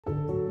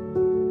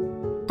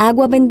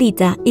Agua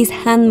Bendita is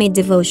handmade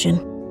devotion.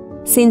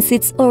 Since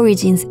its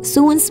origins,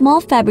 sewing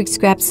small fabric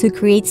scraps to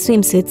create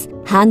swimsuits,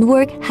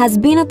 handwork has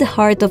been at the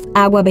heart of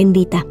Agua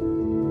Bendita.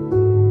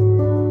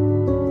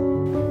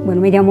 Bueno,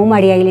 me llamo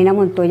María Elena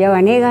Montoya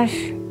Vanegas.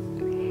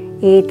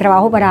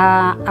 Trabajo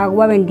para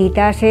Agua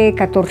Bendita hace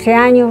 14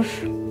 años.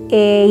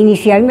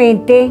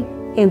 Inicialmente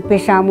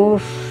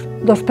empezamos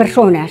 2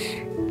 personas.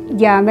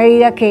 Ya a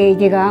medida que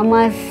llegaba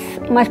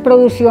más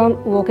producción,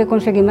 hubo que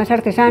conseguir más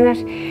artesanas.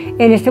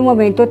 En este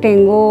momento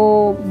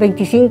tengo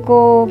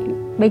 25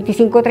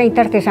 o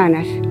 30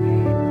 artesanas.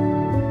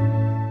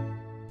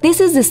 This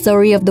is the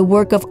story of the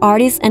work of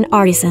artists and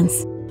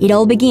artisans. It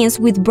all begins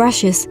with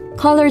brushes,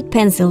 colored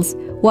pencils,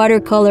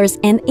 watercolors,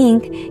 and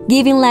ink,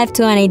 giving life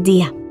to an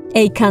idea,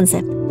 a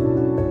concept.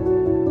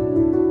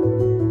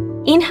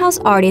 In-house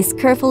artists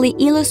carefully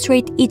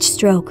illustrate each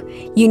stroke,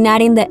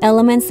 uniting the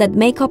elements that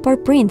make up our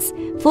prints,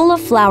 full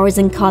of flowers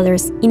and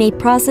colors, in a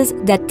process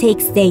that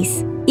takes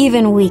days,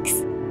 even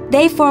weeks.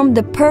 They form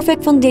the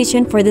perfect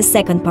foundation for the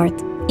second part,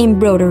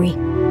 embroidery.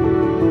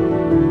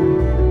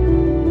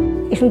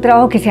 Es un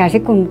trabajo que se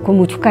hace con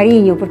mucho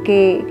cariño,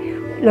 porque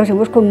lo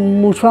hacemos con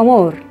mucho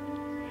amor.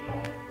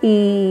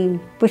 Y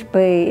pues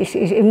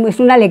es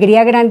una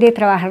alegría grande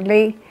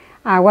trabajarle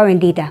a Agua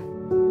Bendita.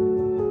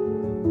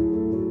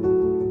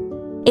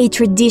 A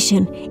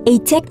tradition, a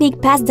technique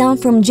passed down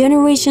from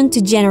generation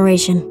to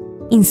generation.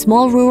 In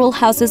small rural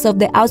houses of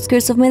the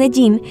outskirts of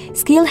Medellin,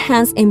 skilled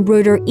hands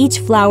embroider each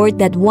flower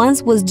that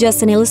once was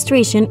just an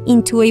illustration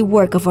into a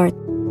work of art.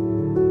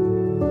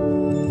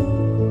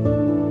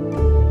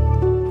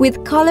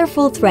 With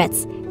colorful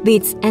threads,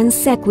 beads, and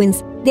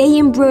sequins, they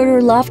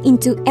embroider love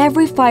into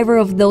every fiber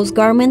of those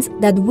garments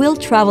that will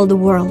travel the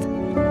world.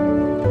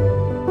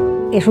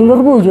 Es un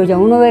orgullo ya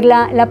uno ver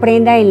la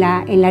prenda en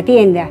la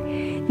tienda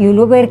y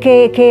uno ver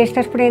que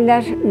estas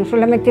prendas no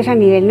solamente es a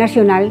nivel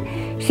nacional,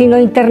 sino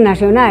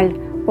internacional.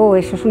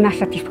 Eso es una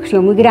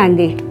satisfacción muy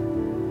grande.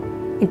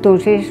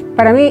 Entonces,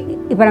 para mí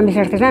y para mis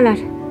artesanas,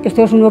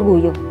 esto es un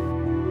orgullo.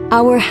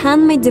 Our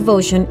handmade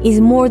devotion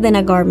is more than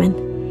a garment.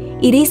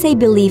 It is a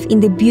belief in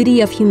the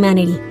beauty of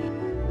humanity,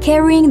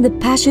 carrying the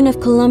passion of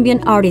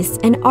Colombian artists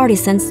and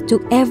artisans to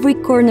every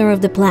corner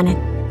of the planet.